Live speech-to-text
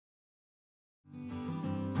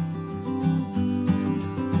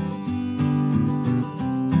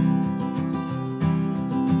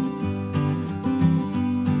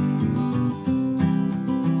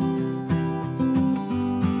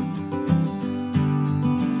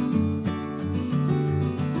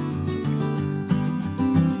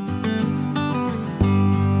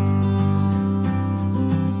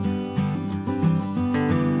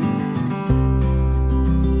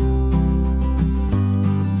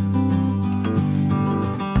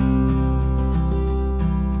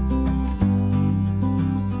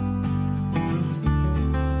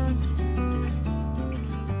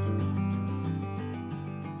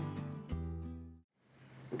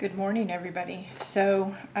morning, everybody.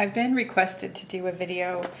 So I've been requested to do a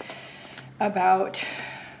video about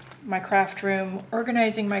my craft room,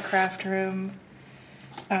 organizing my craft room.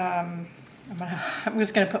 I'm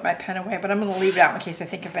just gonna put my pen away, but I'm gonna leave it out in case I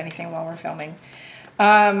think of anything while we're filming.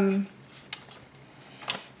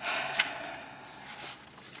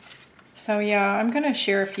 So yeah, I'm gonna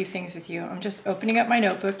share a few things with you. I'm just opening up my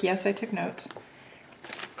notebook. Yes, I took notes.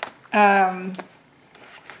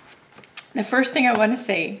 The first thing I want to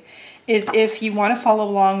say is if you want to follow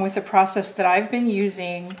along with the process that I've been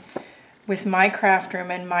using with my craft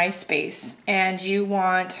room and my space, and you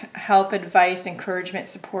want help, advice, encouragement,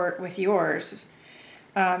 support with yours,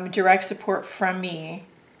 direct support from me,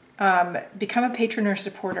 become a patron or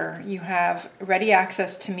supporter. You have ready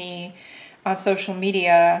access to me on social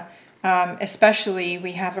media. Especially,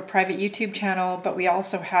 we have a private YouTube channel, but we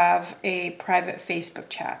also have a private Facebook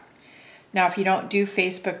chat. Now, if you don't do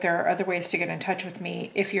Facebook, there are other ways to get in touch with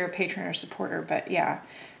me if you're a patron or supporter, but yeah.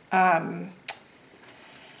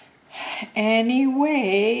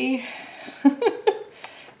 Anyway,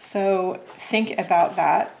 so think about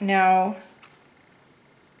that. Now,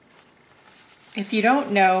 if you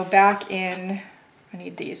don't know, back in, I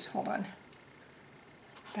need these, hold on.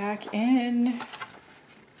 Back in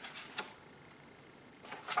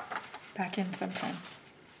sometime.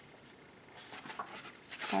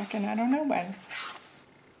 Back in, I don't know when.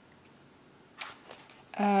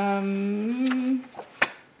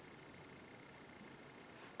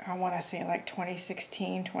 I want to say like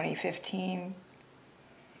 2016, 2015.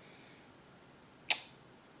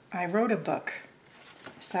 I wrote a book.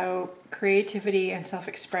 So, Creativity and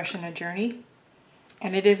Self-Expression, A Journey.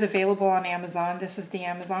 And it is available on Amazon. This is the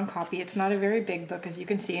Amazon copy. It's not a very big book, as you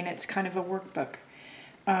can see, and it's kind of a workbook.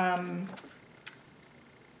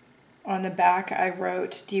 On the back, I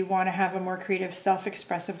wrote, do you want to have a more creative,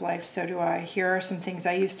 self-expressive life? So do I. Here are some things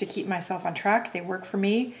I use to keep myself on track. They work for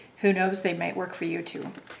me. Who knows, they might work for you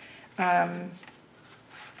too.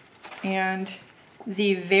 And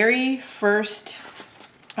the very first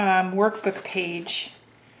workbook page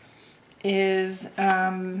is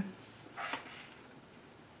a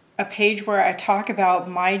page where I talk about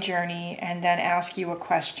my journey and then ask you a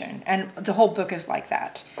question. And the whole book is like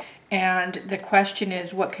that. And the question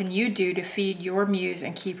is, what can you do to feed your muse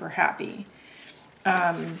and keep her happy?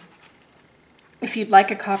 If you'd like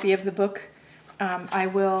a copy of the book, I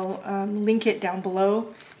will link it down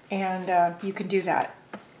below, and you can do that.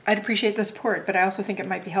 I'd appreciate the support, but I also think it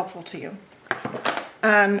might be helpful to you.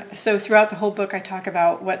 So throughout the whole book, I talk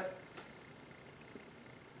about what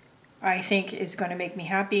I think is going to make me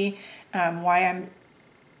happy, why I'm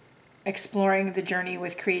exploring the journey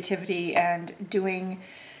with creativity and doing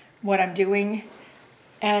what I'm doing,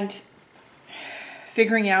 and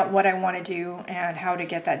figuring out what I want to do and how to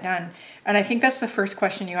get that done. And I think that's the first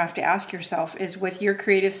question you have to ask yourself is, with your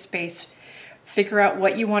creative space, figure out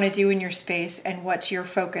what you want to do in your space and what's your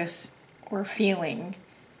focus or feeling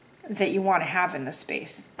that you want to have in the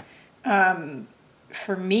space.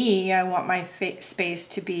 For me, I want my space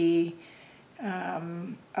to be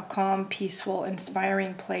a calm, peaceful,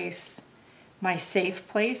 inspiring place, my safe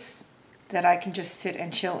place that I can just sit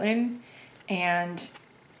and chill in, and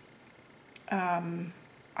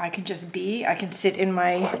I can just be. I can sit in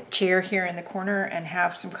my chair here in the corner and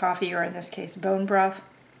have some coffee, or in this case, bone broth.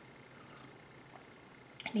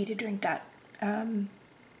 I need to drink that. I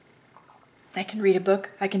can read a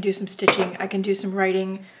book. I can do some stitching. I can do some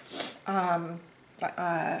writing. I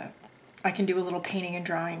can do a little painting and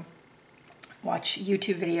drawing. Watch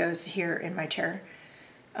YouTube videos here in my chair.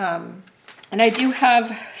 And I do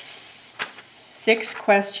have 6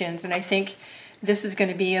 questions, and I think this is going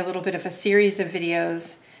to be a little bit of a series of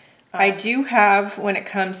videos. I do have, when it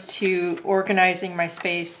comes to organizing my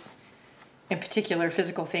space, in particular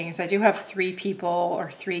physical things, I do have 3 people or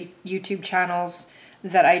 3 YouTube channels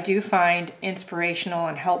that I do find inspirational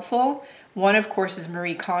and helpful. One, of course, is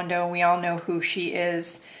Marie Kondo. We all know who she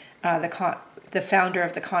is, the founder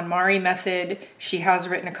of the KonMari method. She has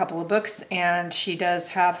written a couple of books, and she does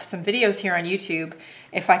have some videos here on YouTube.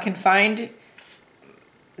 If I can find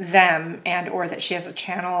them, and or that she has a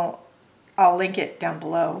channel, I'll link it down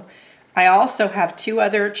below. I also have 2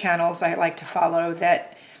 other channels I like to follow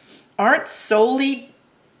that aren't solely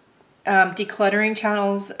decluttering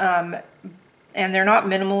channels, and they're not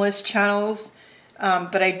minimalist channels,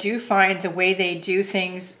 but I do find the way they do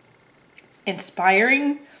things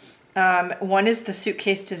inspiring. One is The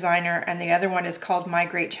Suitcase Designer, and the other one is called My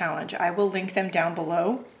Great Challenge. I will link them down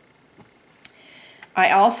below. I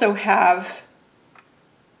also have,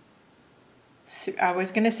 I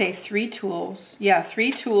was going to say 3 tools. Yeah,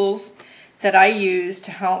 3 tools that I use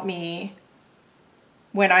to help me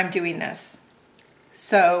when I'm doing this.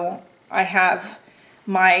 So I have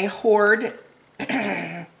my hoard,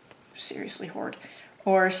 seriously hoard,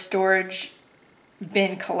 or storage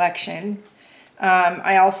bin collection.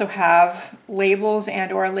 I also have labels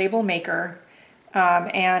and or a label maker,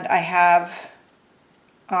 and I have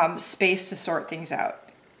space to sort things out.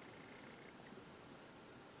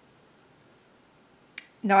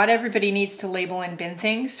 Not everybody needs to label and bin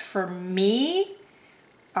things. For me,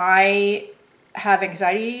 I have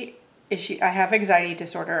anxiety issue. I have anxiety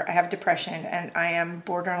disorder. I have depression, and I am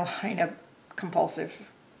borderline a compulsive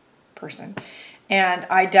person. And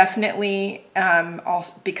I definitely,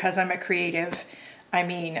 also because I'm a creative, I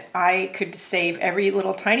mean, I could save every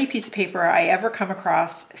little tiny piece of paper I ever come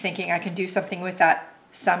across, thinking I can do something with that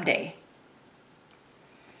someday.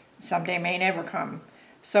 Someday may never come.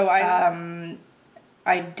 So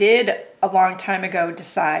I did a long time ago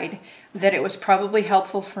decide that it was probably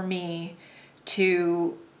helpful for me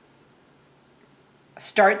to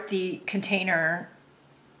start the container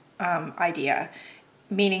idea,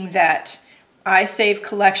 meaning that I save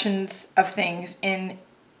collections of things in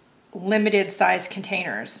limited size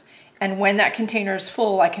containers. And when that container is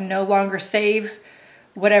full, I can no longer save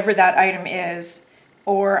whatever that item is,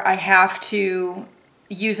 or I have to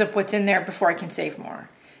use up what's in there before I can save more,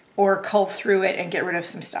 or cull through it and get rid of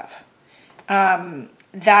some stuff.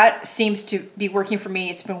 That seems to be working for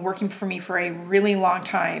me. It's been working for me for a really long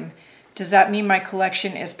time. Does that mean my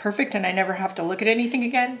collection is perfect and I never have to look at anything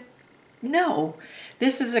again? No.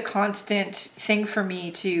 This is a constant thing for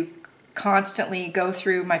me to constantly go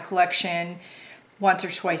through my collection once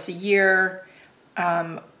or twice a year,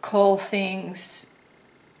 cull things,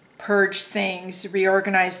 purge things,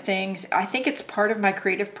 reorganize things. I think it's part of my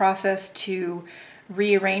creative process to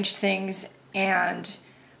rearrange things and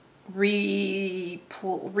replace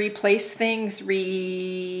things,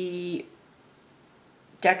 redecorate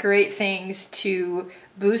things to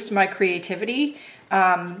boost my creativity.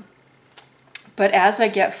 But as I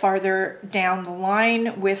get farther down the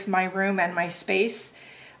line with my room and my space,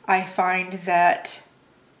 I find that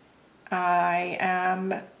I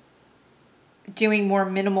am doing more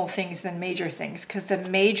minimal things than major things, because the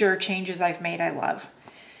major changes I've made I love.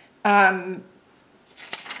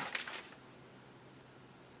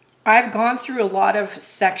 I've gone through a lot of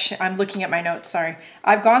I'm looking at my notes, sorry.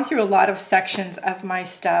 I've gone through a lot of sections of my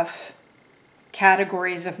stuff,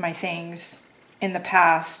 categories of my things in the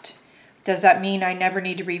past. Does that mean I never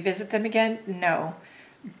need to revisit them again? No.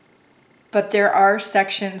 But there are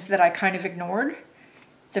sections that I kind of ignored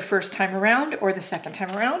the first time around, or the second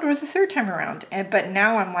time around, or the third time around. But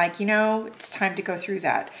now I'm like, you know, it's time to go through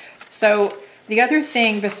that. So the other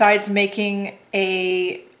thing, besides making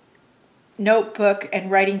a notebook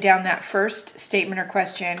and writing down that first statement or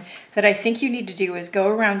question, that I think you need to do is go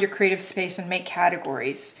around your creative space and make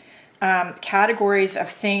categories. Categories of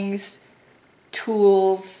things,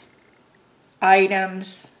 tools,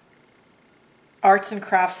 items, arts and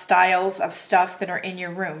crafts styles of stuff that are in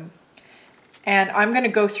your room. And I'm going to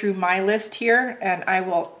go through my list here, and I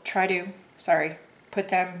will try to, put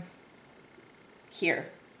them here.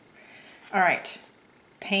 All right.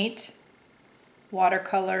 Paint,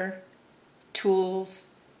 watercolor, tools,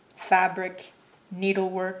 fabric,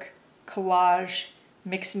 needlework, collage,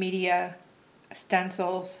 mixed media,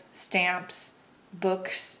 stencils, stamps,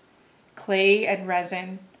 books, clay and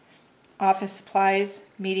resin, office supplies,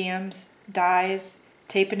 mediums, dyes,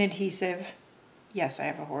 tape and adhesive. Yes, I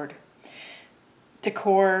have a hoard.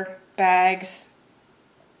 Decor, bags.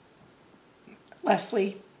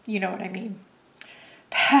 Leslie, you know what I mean.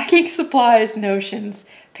 Packing supplies, notions,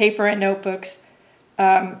 paper and notebooks.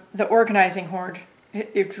 The organizing hoard.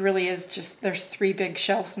 It really is just, there's 3 big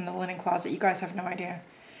shelves in the linen closet. You guys have no idea.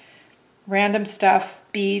 Random stuff,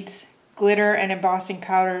 beads, glitter and embossing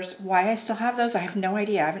powders. Why I still have those, I have no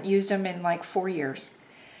idea. I haven't used them in like 4 years.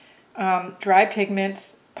 Dry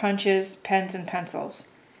pigments, punches, pens, and pencils.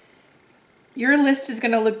 Your list is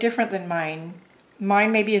going to look different than mine.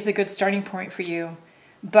 Mine maybe is a good starting point for you,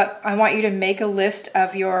 but I want you to make a list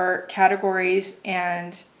of your categories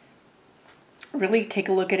and really take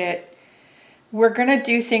a look at it. We're going to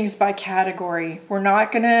do things by category. We're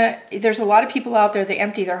not going to, there's a lot of people out there, they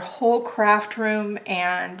empty their whole craft room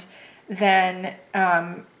and then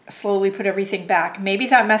slowly put everything back. Maybe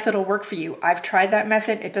that method will work for you. I've tried that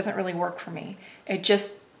method. It doesn't really work for me. It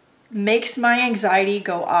just makes my anxiety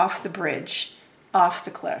go off the bridge, off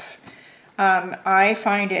the cliff. I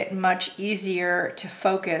find it much easier to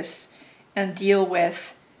focus and deal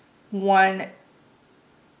with one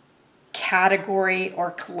category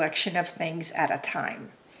or collection of things at a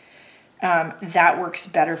time. That works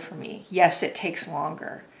better for me. Yes, it takes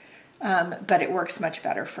longer. but it works much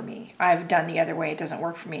better for me. I've done the other way. It doesn't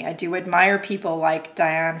work for me. I do admire people like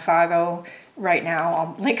Diane Fago right now.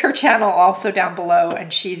 I'll link her channel also down below,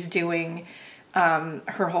 and she's doing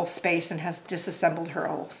her whole space and has disassembled her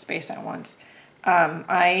whole space at once.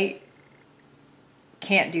 I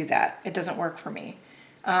can't do that. It doesn't work for me.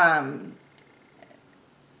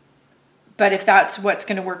 But if that's what's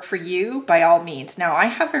going to work for you, by all means. Now, I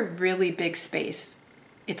have a really big space.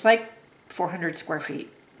 It's like 400 square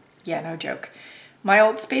feet. Yeah, no joke. My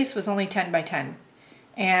old space was only 10 by 10.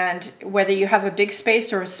 And whether you have a big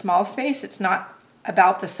space or a small space, it's not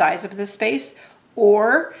about the size of the space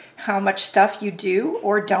or how much stuff you do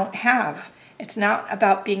or don't have. It's not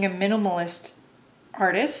about being a minimalist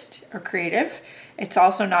artist or creative. It's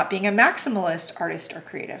also not being a maximalist artist or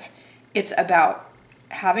creative. It's about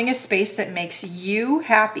having a space that makes you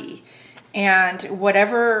happy, and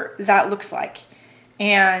whatever that looks like.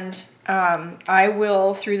 And I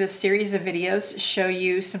will, through this series of videos, show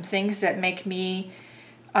you some things that make me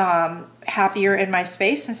happier in my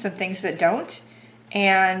space and some things that don't.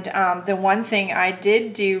 And the one thing I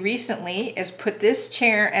did do recently is put this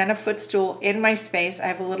chair and a footstool in my space. I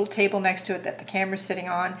have a little table next to it that the camera's sitting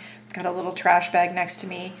on. I've got a little trash bag next to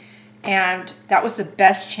me. And that was the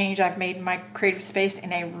best change I've made in my creative space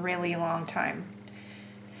in a really long time.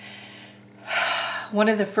 One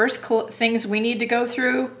of the first things we need to go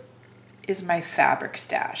through is my fabric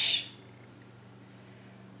stash.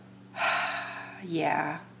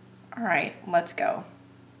 Yeah. All right, let's go.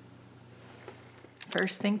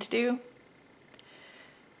 First thing to do,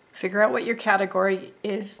 figure out what your category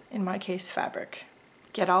is, in my case, fabric.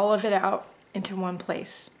 Get all of it out into one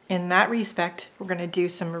place. In that respect, we're going to do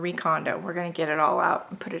some Marie Kondo. We're going to get it all out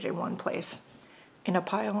and put it in one place in a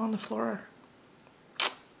pile on the floor.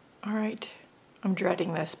 All right, I'm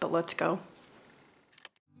dreading this, but let's go.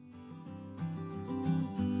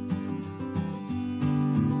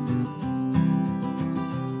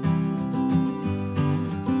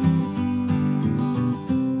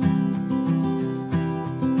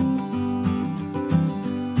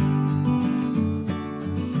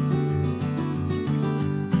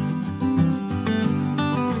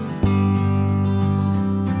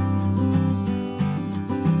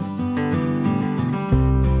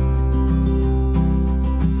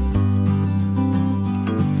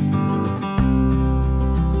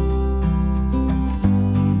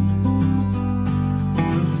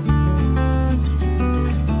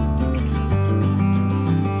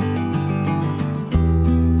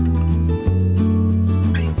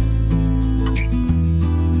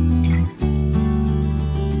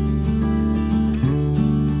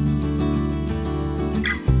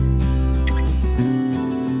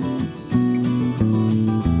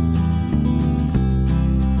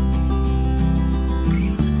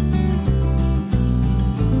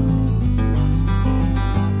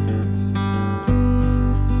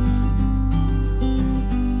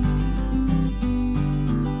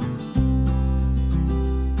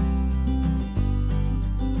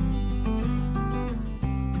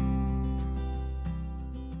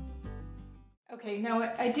 Okay,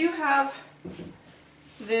 now I do have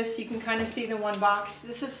this. You can kind of see the one box.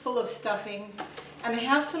 This is full of stuffing, and I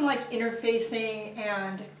have some like interfacing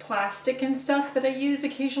and plastic and stuff that I use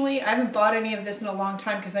occasionally. I haven't bought any of this in a long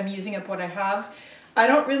time because I'm using up what I have. I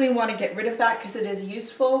don't really want to get rid of that because it is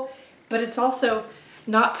useful, but it's also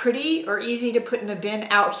not pretty or easy to put in a bin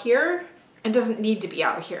out here and doesn't need to be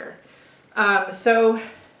out here. So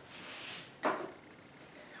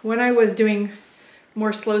when I was doing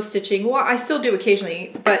more slow stitching, well, I still do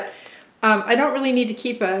occasionally, but I don't really need to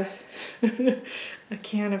keep a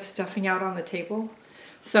can of stuffing out on the table.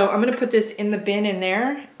 So I'm going to put this in the bin in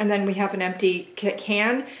there, and then we have an empty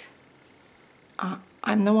can.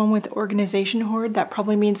 I'm the one with the organization hoard. That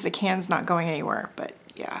probably means the can's not going anywhere, but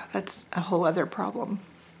yeah, that's a whole other problem.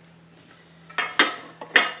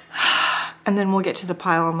 And then we'll get to the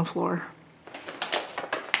pile on the floor.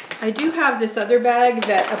 I do have this other bag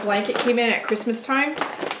that a blanket came in at Christmas time.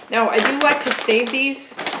 Now, I do like to save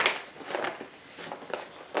these.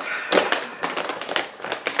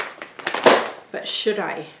 But should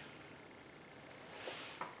I?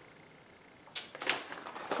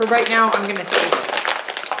 For right now, I'm going to save it.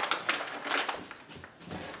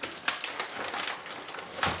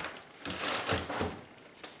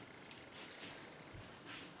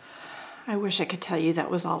 I wish I could tell you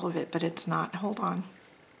that was all of it, but it's not. Hold on.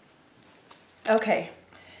 Okay,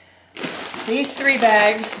 these 3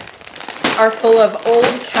 bags are full of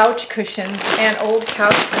old couch cushions and old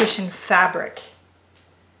couch cushion fabric.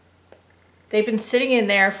 They've been sitting in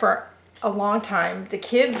there for a long time. The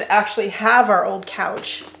kids actually have our old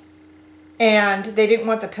couch, and they didn't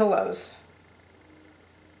want the pillows.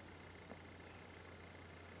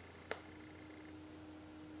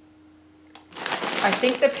 I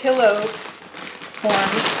think the pillow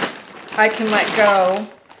forms I can let go.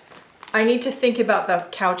 I need to think about the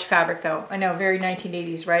couch fabric though. I know, very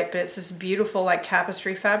 1980s, right? But it's this beautiful like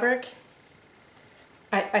tapestry fabric.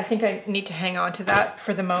 I think I need to hang on to that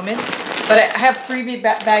for the moment. But I have 3 big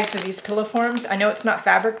bags of these pillow forms. I know it's not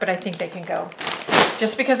fabric, but I think they can go.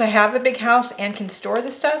 Just because I have a big house and can store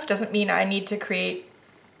the stuff doesn't mean I need to create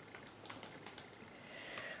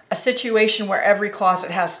a situation where every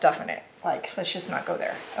closet has stuff in it. Like, let's just not go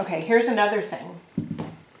there. Okay, here's another thing.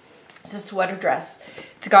 It's a sweater dress.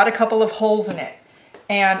 It's got a couple of holes in it.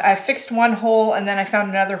 And I fixed one hole and then I found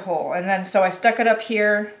another hole. And then so I stuck it up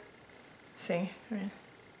here. See?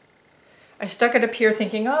 I stuck it up here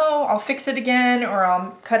thinking, oh, I'll fix it again or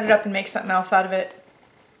I'll cut it up and make something else out of it.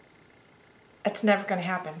 It's never gonna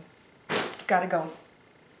happen. It's gotta go.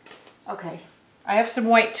 Okay. I have some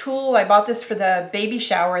white tulle. I bought this for the baby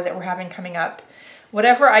shower that we're having coming up.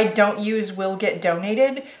 Whatever I don't use will get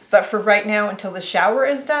donated, but for right now, until the shower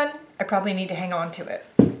is done, I probably need to hang on to it.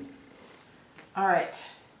 All right.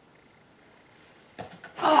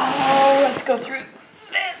 Oh, let's go through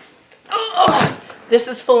this. Oh, this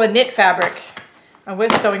is full of knit fabric. I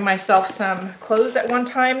was sewing myself some clothes at one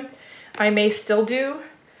time. I may still do,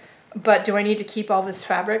 but do I need to keep all this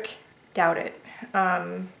fabric? Doubt it.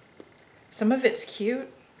 Some of it's cute,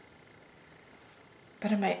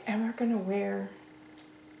 but am I ever gonna wear?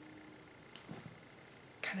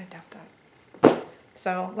 Kind of doubt that.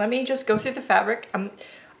 So let me just go through the fabric. I'm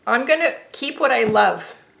gonna keep what I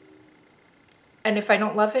love. And if I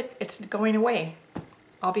don't love it, it's going away.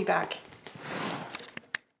 I'll be back.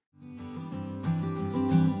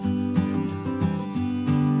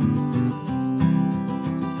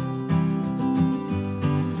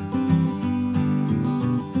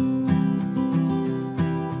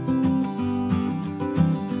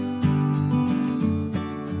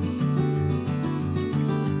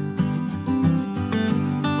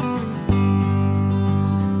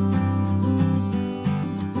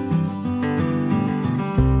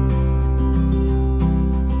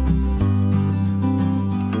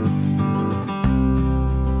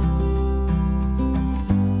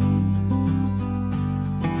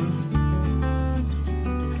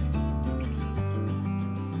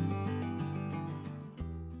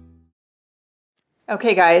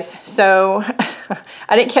 Okay guys, so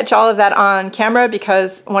I didn't catch all of that on camera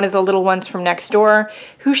because one of the little ones from next door,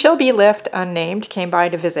 who shall be left unnamed, came by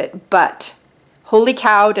to visit. But holy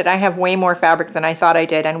cow, did I have way more fabric than I thought I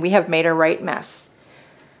did, and we have made a right mess.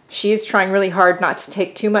 She's trying really hard not to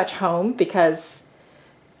take too much home because,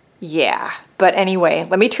 yeah. But anyway,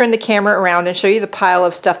 let me turn the camera around and show you the pile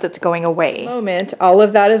of stuff that's going away. Moment, all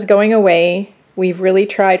of that is going away. We've really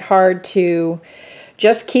tried hard to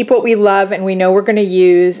just keep what we love and we know we're going to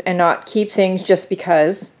use and not keep things just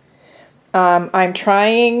because. I'm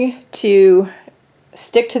trying to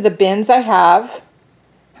stick to the bins I have.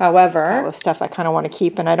 However, all the stuff I kind of want to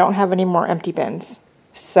keep, and I don't have any more empty bins.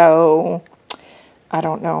 So, I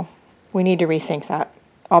don't know. We need to rethink that.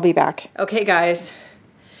 I'll be back. Okay, guys.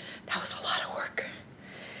 That was a lot of work.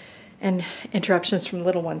 And interruptions from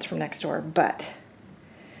little ones from next door, but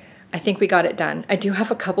I think we got it done. I do have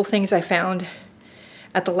a couple things I found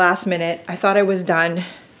at the last minute. I thought I was done,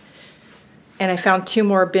 and I found 2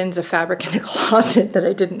 more bins of fabric in the closet that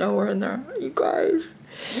I didn't know were in there, you guys.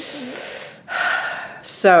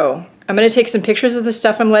 So I'm gonna take some pictures of the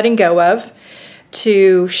stuff I'm letting go of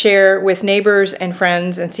to share with neighbors and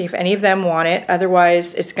friends and see if any of them want it.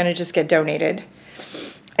 Otherwise, it's gonna just get donated.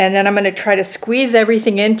 And then I'm gonna try to squeeze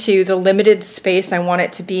everything into the limited space I want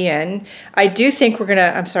it to be in. I do think we're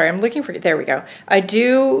gonna, I'm sorry, I'm looking for, there we go. I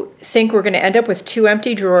do think we're gonna end up with 2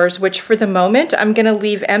 empty drawers, which for the moment I'm gonna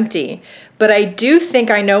leave empty. But I do think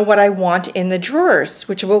I know what I want in the drawers,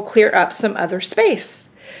 which will clear up some other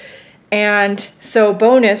space. And so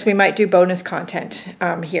bonus, we might do bonus content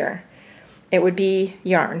here. It would be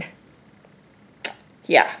yarn.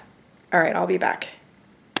 Yeah. All right, I'll be back.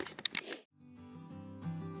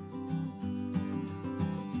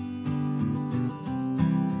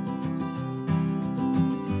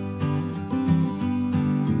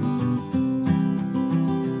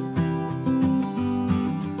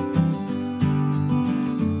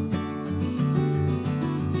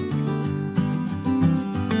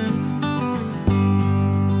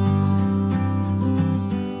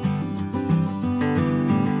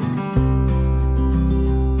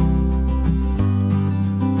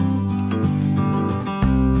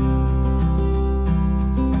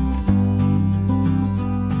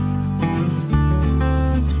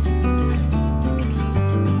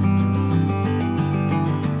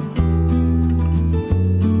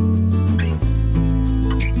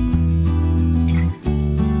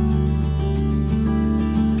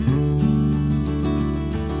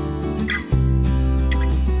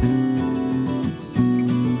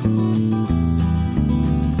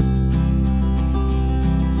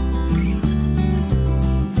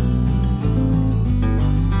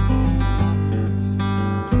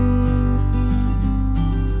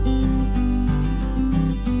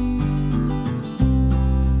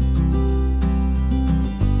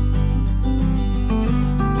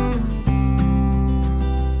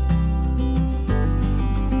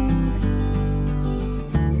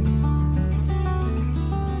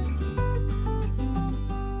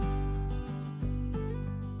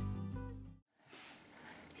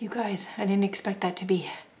 You guys, I didn't expect that to be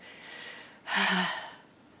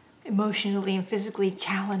emotionally and physically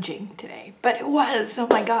challenging today, but it was. Oh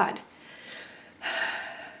my God.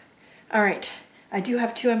 All right, I do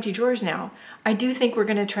have 2 empty drawers now. I do think we're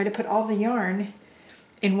gonna try to put all the yarn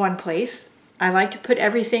in one place. I like to put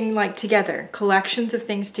everything like together, collections of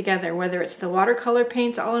things together, whether it's the watercolor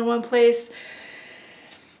paints all in one place,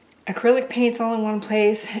 acrylic paints all in one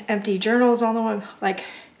place, empty journals all in one, like,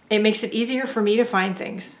 it makes it easier for me to find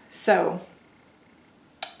things. So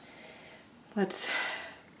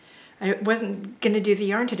I wasn't gonna do the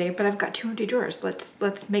yarn today, but I've got 2 empty drawers.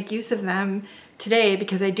 Let's make use of them today,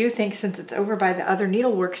 because I do think since it's over by the other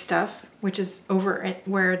needlework stuff, which is over at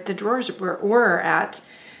where the drawers were at,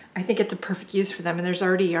 I think it's a perfect use for them, and there's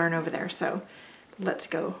already yarn over there, so let's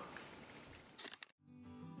go.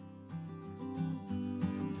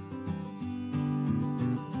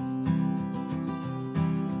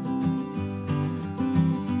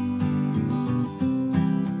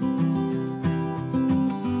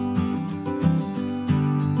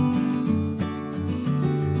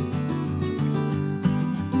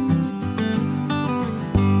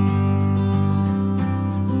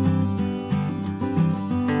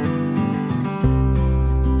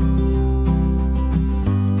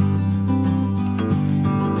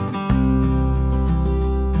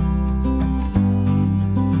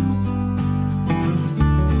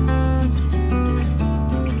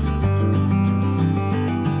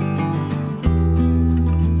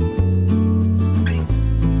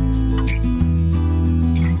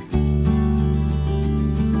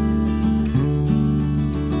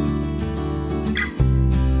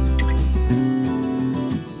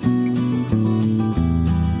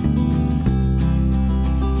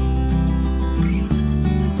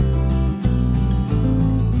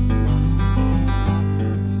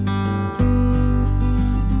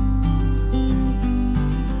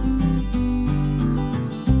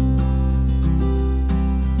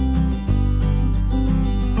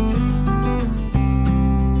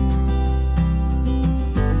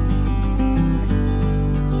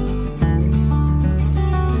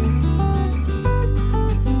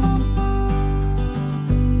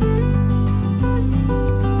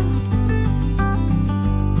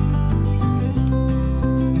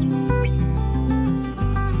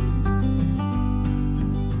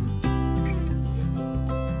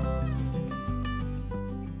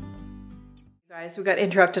 Guys, we got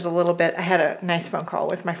interrupted a little bit. I had a nice phone call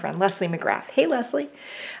with my friend Leslie McGrath. Hey, Leslie.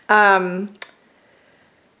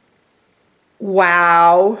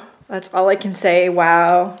 Wow. That's all I can say.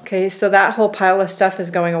 Wow. Okay, so that whole pile of stuff is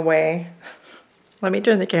going away. Let me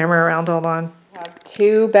turn the camera around. Hold on. I have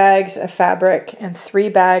 2 bags of fabric and 3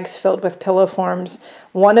 bags filled with pillow forms.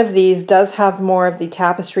 One of these does have more of the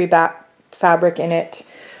tapestry fabric in it.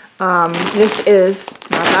 This is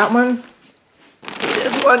not that one.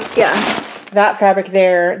 This one, yeah. That fabric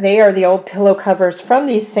there, they are the old pillow covers from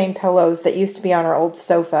these same pillows that used to be on our old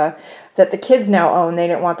sofa that the kids now own. They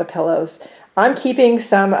didn't want the pillows. I'm keeping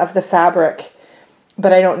some of the fabric,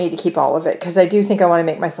 but I don't need to keep all of it because I do think I want to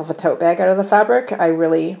make myself a tote bag out of the fabric. I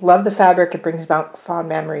really love the fabric. It brings back fond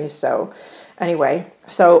memories. So anyway,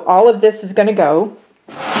 so all of this is going to go.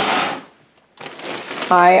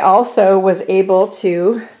 I also was able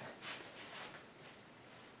to,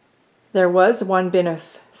 there was 1 bin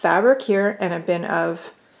of fabric here and a bin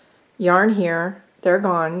of yarn here. They're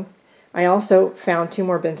gone. I also found 2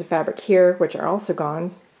 more bins of fabric here, which are also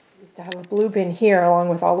gone. I used to have a blue bin here along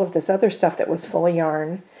with all of this other stuff that was full of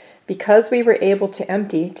yarn. Because we were able to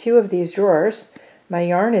empty 2 of these drawers, my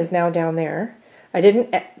yarn is now down there. I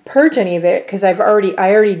didn't purge any of it because I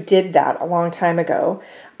already did that a long time ago.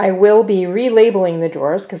 I will be relabeling the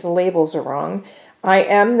drawers because the labels are wrong. I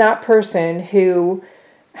am that person who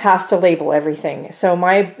has to label everything. So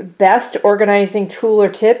my best organizing tool or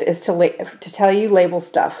tip is to tell you label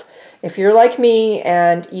stuff. If you're like me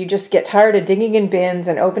and you just get tired of digging in bins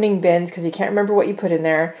and opening bins because you can't remember what you put in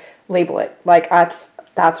there, label it. Like that's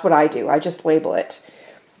what I do. I just label it.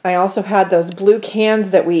 I also had those blue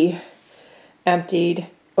cans that we emptied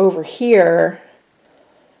over here.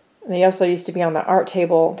 They also used to be on the art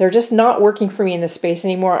table. They're just not working for me in this space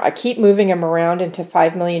anymore. I keep moving them around into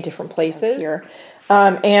 5 million different places here.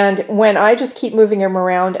 And when I just keep moving them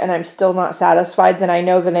around and I'm still not satisfied, then I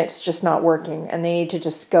know that it's just not working and they need to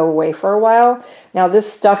just go away for a while. Now this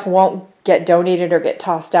stuff won't get donated or get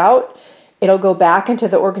tossed out. It'll go back into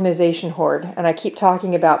the organization hoard. And I keep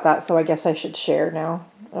talking about that, so I guess I should share now.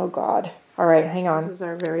 Oh God. All right, hang on. This is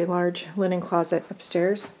our very large linen closet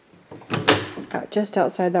upstairs, just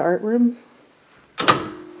outside the art room.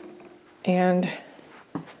 And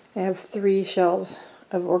I have 3 shelves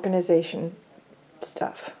of organization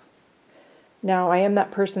stuff. Now, I am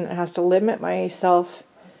that person that has to limit myself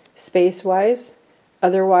space-wise.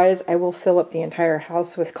 Otherwise, I will fill up the entire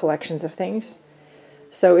house with collections of things.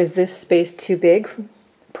 So is this space too big?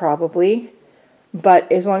 Probably.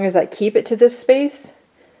 But as long as I keep it to this space,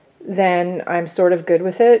 then I'm sort of good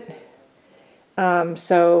with it.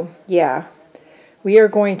 So yeah, we are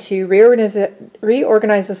going to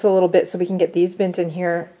reorganize this a little bit so we can get these bins in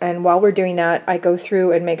here. And while we're doing that, I go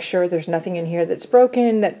through and make sure there's nothing in here that's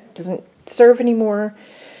broken, that doesn't serve anymore,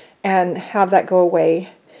 and have that go away.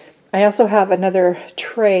 I also have another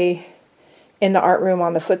tray in the art room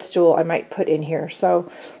on the footstool I might put in here. So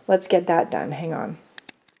let's get that done. Hang on.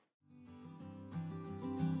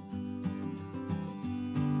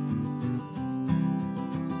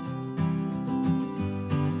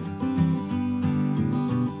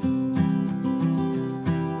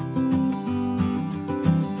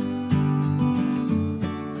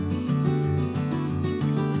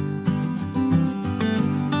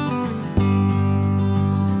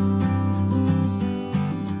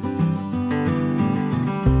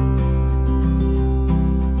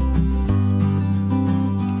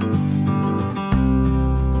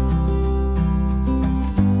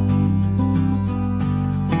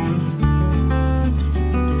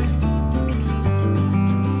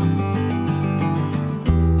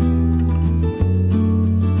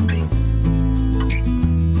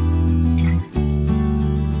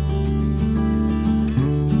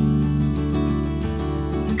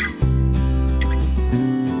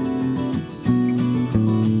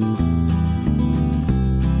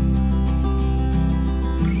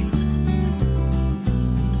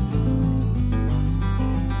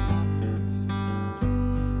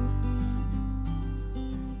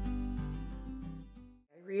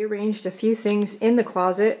 Rearranged a few things in the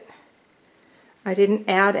closet. I didn't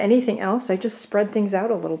add anything else. I just spread things out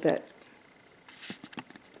a little bit.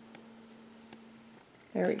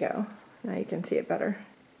 There we go. Now you can see it better.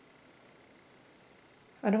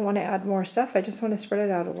 I don't want to add more stuff. I just want to spread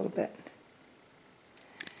it out a little bit.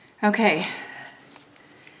 Okay.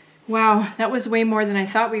 Wow, that was way more than I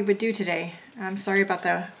thought we would do today. I'm sorry about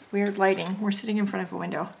the weird lighting. We're sitting in front of a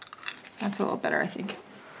window. That's a little better, I think.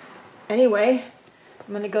 Anyway,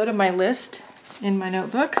 I'm going to go to my list in my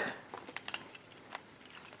notebook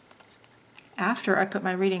after I put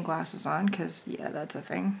my reading glasses on, because, yeah, that's a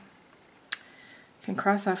thing. Can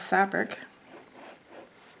cross off fabric.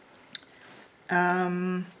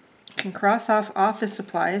 Can cross off office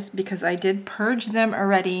supplies because I did purge them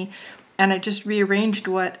already, and I just rearranged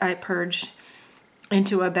what I purged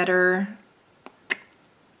into a better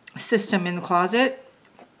system in the closet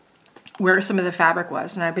where some of the fabric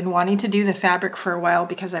was. And I've been wanting to do the fabric for a while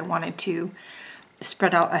because I wanted to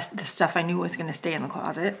spread out the stuff I knew was going to stay in the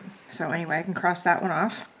closet. So anyway, I can cross that one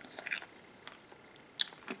off.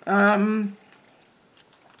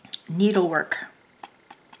 Needlework.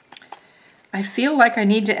 I feel like I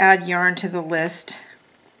need to add yarn to the list.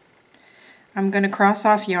 I'm going to cross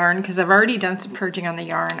off yarn because I've already done some purging on the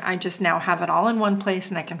yarn. I just now have it all in one place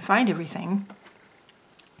and I can find everything.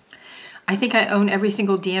 I think I own every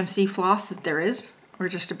single DMC floss that there is, or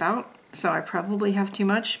just about, so I probably have too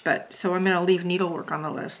much, but so I'm going to leave needlework on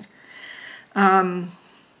the list. I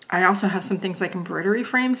also have some things like embroidery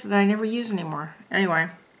frames that I never use anymore. Anyway,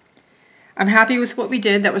 I'm happy with what we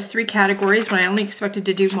did. That was 3 categories when I only expected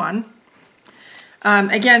to do 1.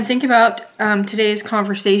 Again, think about today's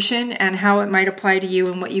conversation and how it might apply to you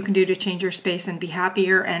and what you can do to change your space and be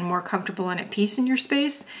happier and more comfortable and at peace in your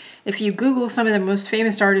space. If you Google some of the most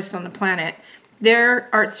famous artists on the planet, their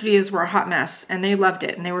art studios were a hot mess and they loved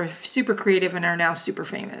it and they were super creative and are now super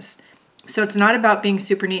famous. So it's not about being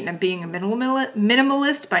super neat and being a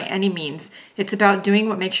minimalist by any means. It's about doing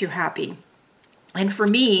what makes you happy. And for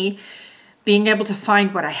me, being able to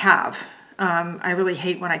find what I have. I really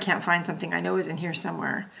hate when I can't find something I know is in here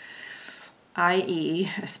somewhere.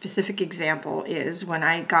 I.e., a specific example is when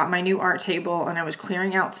I got my new art table and I was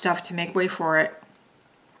clearing out stuff to make way for it.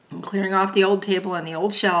 I'm clearing off the old table and the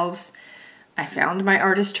old shelves. I found my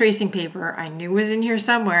artist tracing paper I knew was in here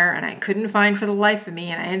somewhere and I couldn't find for the life of me,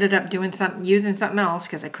 and I ended up using something else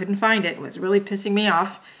because I couldn't find it. It was really pissing me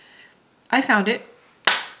off. I found it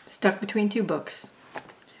stuck between 2 books.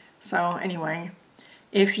 So anyway,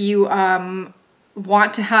 if you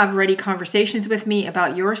want to have ready conversations with me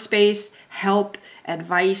about your space, help,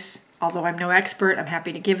 advice, although I'm no expert, I'm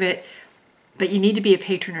happy to give it, but you need to be a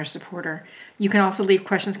patron or supporter. You can also leave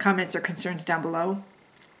questions, comments, or concerns down below.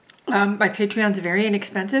 My Patreon's very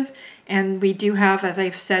inexpensive, and we do have, as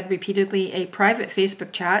I've said repeatedly, a private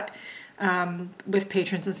Facebook chat with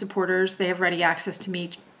patrons and supporters. They have ready access to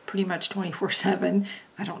me pretty much 24/7.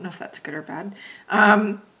 I don't know if that's good or bad.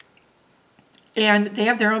 And they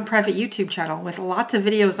have their own private YouTube channel with lots of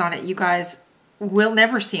videos on it you guys will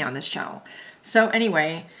never see on this channel. So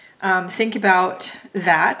anyway, think about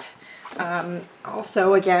that.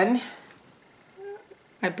 Also, again,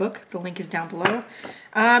 my book, the link is down below.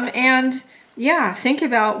 And yeah, think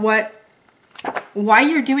about why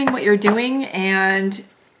you're doing what you're doing and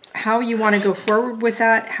how you want to go forward with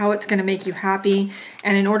that, how it's going to make you happy,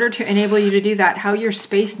 and in order to enable you to do that, how your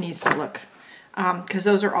space needs to look. Because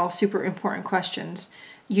those are all super important questions.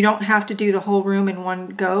 You don't have to do the whole room in one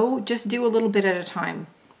go. Just do a little bit at a time.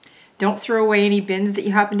 Don't throw away any bins that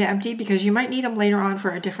you happen to empty because you might need them later on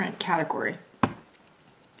for a different category.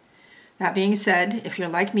 That being said, if you're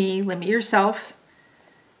like me, limit yourself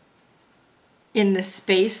in the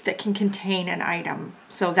space that can contain an item.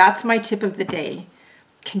 So that's my tip of the day,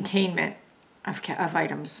 containment of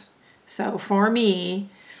items. So for me,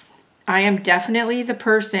 I am definitely the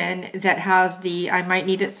person that has the I might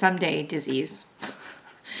need it someday disease.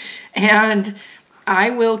 And I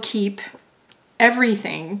will keep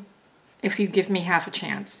everything if you give me half a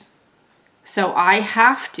chance. So I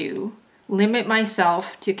have to limit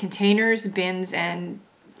myself to containers, bins, and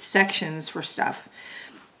sections for stuff.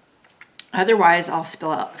 Otherwise, I'll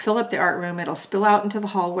fill up the art room. It'll spill out into the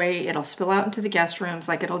hallway. It'll spill out into the guest rooms.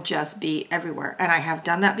 Like, it'll just be everywhere. And I have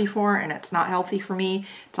done that before, and it's not healthy for me.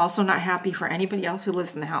 It's also not happy for anybody else who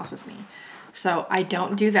lives in the house with me. So I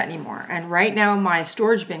don't do that anymore. And right now, my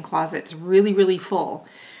storage bin closet's really, really full.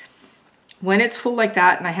 When it's full like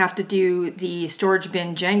that, and I have to do the storage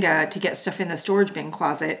bin Jenga to get stuff in the storage bin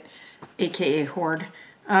closet, aka hoard,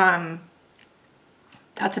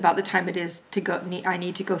 that's about the time it is to go. I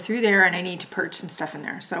need to go through there and I need to purge some stuff in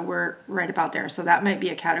there. So we're right about there. So that might be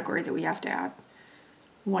a category that we have to add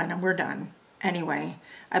when we're done. Anyway,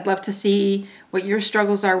 I'd love to see what your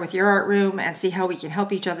struggles are with your art room and see how we can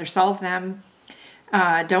help each other solve them.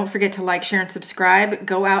 Don't forget to like, share, and subscribe.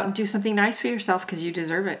 Go out and do something nice for yourself because you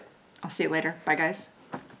deserve it. I'll see you later. Bye, guys.